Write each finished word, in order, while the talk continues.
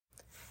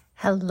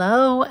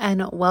Hello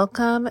and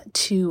welcome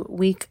to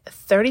week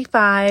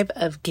 35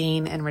 of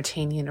Gain and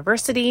Retain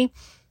University.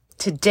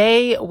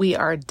 Today, we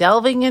are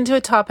delving into a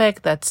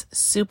topic that's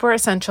super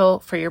essential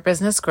for your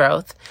business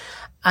growth,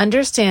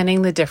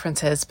 understanding the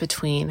differences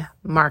between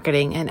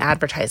marketing and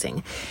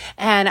advertising.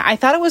 And I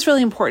thought it was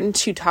really important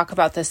to talk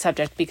about this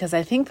subject because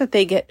I think that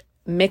they get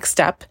mixed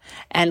up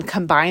and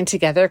combined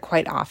together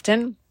quite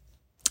often.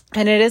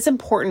 And it is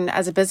important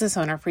as a business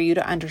owner for you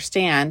to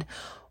understand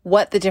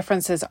what the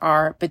differences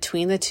are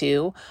between the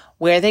two,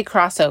 where they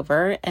cross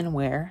over and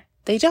where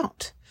they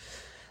don't.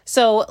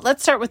 So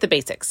let's start with the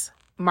basics.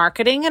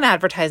 Marketing and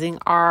advertising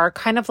are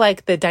kind of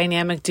like the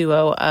dynamic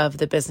duo of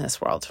the business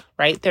world,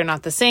 right? They're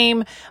not the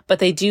same, but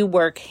they do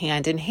work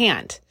hand in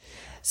hand.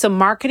 So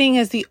marketing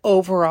is the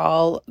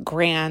overall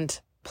grand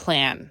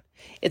plan.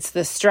 It's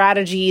the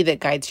strategy that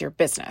guides your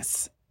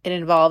business. It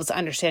involves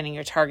understanding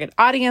your target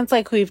audience,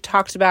 like we've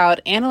talked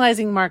about,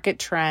 analyzing market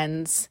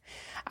trends,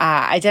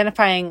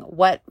 identifying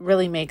what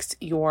really makes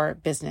your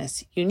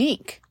business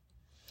unique.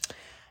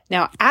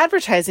 Now,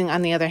 advertising,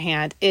 on the other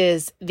hand,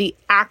 is the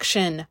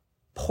action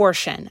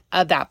portion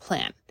of that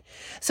plan.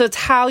 So it's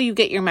how you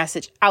get your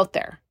message out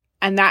there.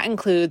 And that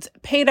includes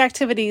paid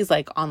activities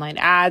like online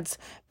ads,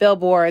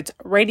 billboards,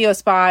 radio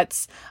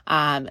spots,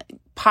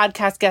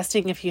 podcast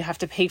guesting if you have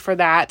to pay for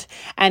that,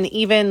 and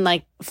even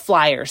like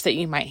flyers that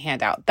you might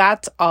hand out.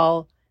 That's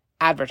all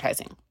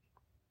advertising.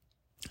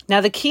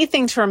 Now, the key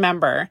thing to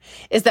remember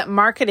is that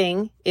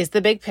marketing is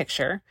the big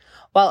picture,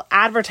 while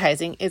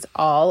advertising is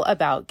all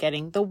about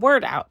getting the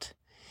word out.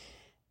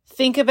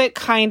 Think of it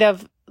kind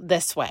of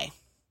this way.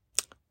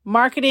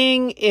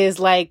 Marketing is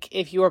like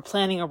if you were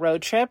planning a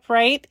road trip,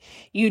 right?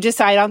 You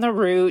decide on the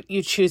route,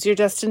 you choose your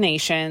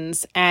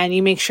destinations, and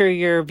you make sure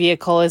your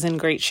vehicle is in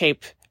great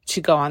shape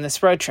to go on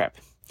this road trip.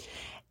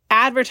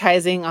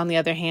 Advertising, on the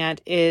other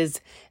hand, is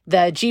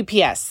the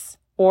GPS.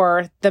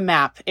 Or the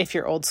map, if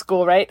you're old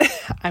school, right?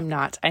 I'm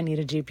not. I need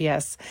a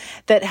GPS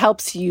that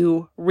helps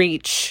you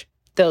reach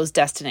those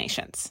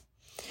destinations.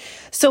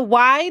 So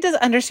why does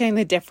understanding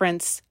the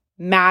difference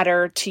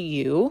matter to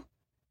you,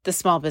 the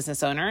small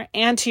business owner,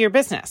 and to your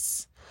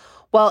business?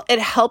 Well, it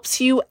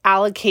helps you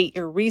allocate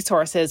your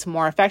resources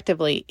more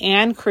effectively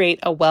and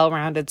create a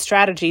well-rounded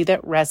strategy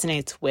that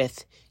resonates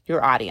with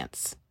your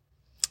audience.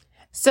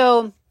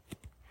 So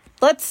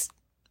let's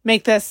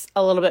make this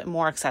a little bit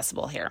more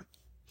accessible here.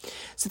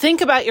 So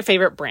think about your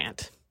favorite brand.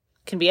 It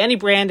can be any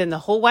brand in the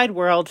whole wide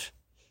world.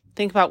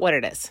 Think about what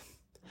it is.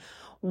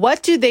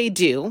 What do they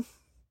do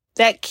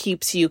that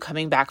keeps you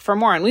coming back for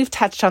more? And we've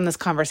touched on this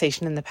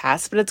conversation in the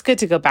past, but it's good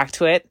to go back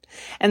to it.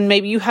 And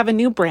maybe you have a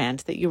new brand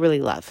that you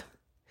really love.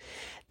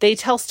 They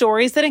tell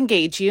stories that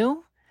engage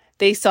you.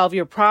 They solve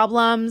your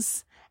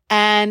problems,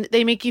 and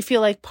they make you feel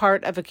like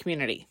part of a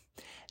community.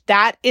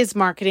 That is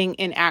marketing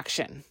in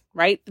action,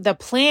 right? The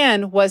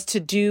plan was to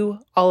do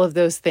all of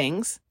those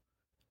things,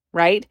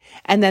 right?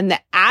 And then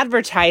the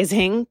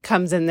advertising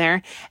comes in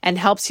there and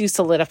helps you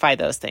solidify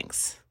those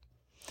things.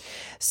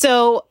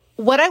 So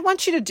what I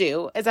want you to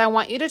do is I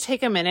want you to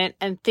take a minute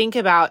and think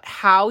about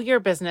how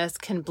your business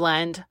can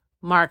blend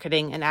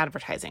marketing and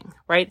advertising,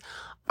 right?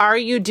 Are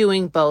you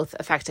doing both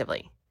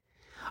effectively?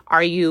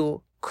 Are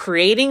you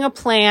creating a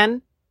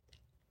plan?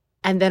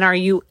 And then are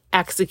you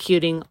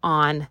executing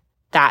on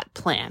that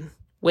plan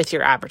with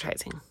your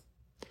advertising?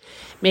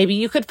 Maybe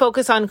you could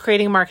focus on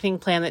creating a marketing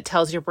plan that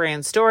tells your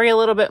brand story a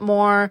little bit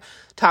more,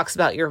 talks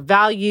about your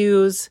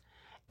values,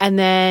 and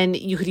then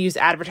you could use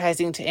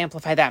advertising to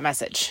amplify that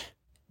message.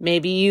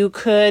 Maybe you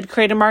could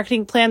create a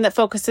marketing plan that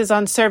focuses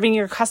on serving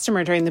your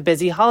customer during the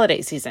busy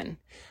holiday season.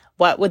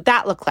 What would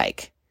that look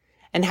like?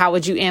 And how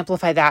would you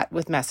amplify that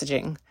with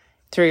messaging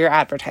through your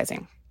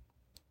advertising?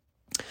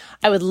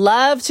 I would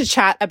love to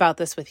chat about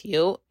this with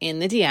you in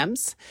the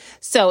DMs.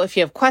 So if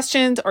you have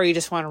questions or you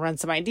just want to run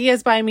some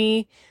ideas by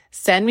me,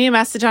 send me a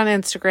message on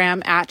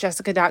Instagram at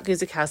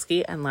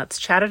jessica.guzikowski and let's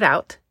chat it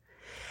out.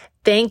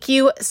 Thank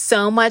you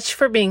so much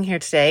for being here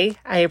today.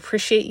 I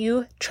appreciate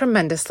you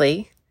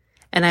tremendously,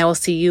 and I will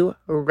see you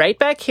right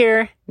back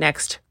here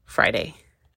next Friday.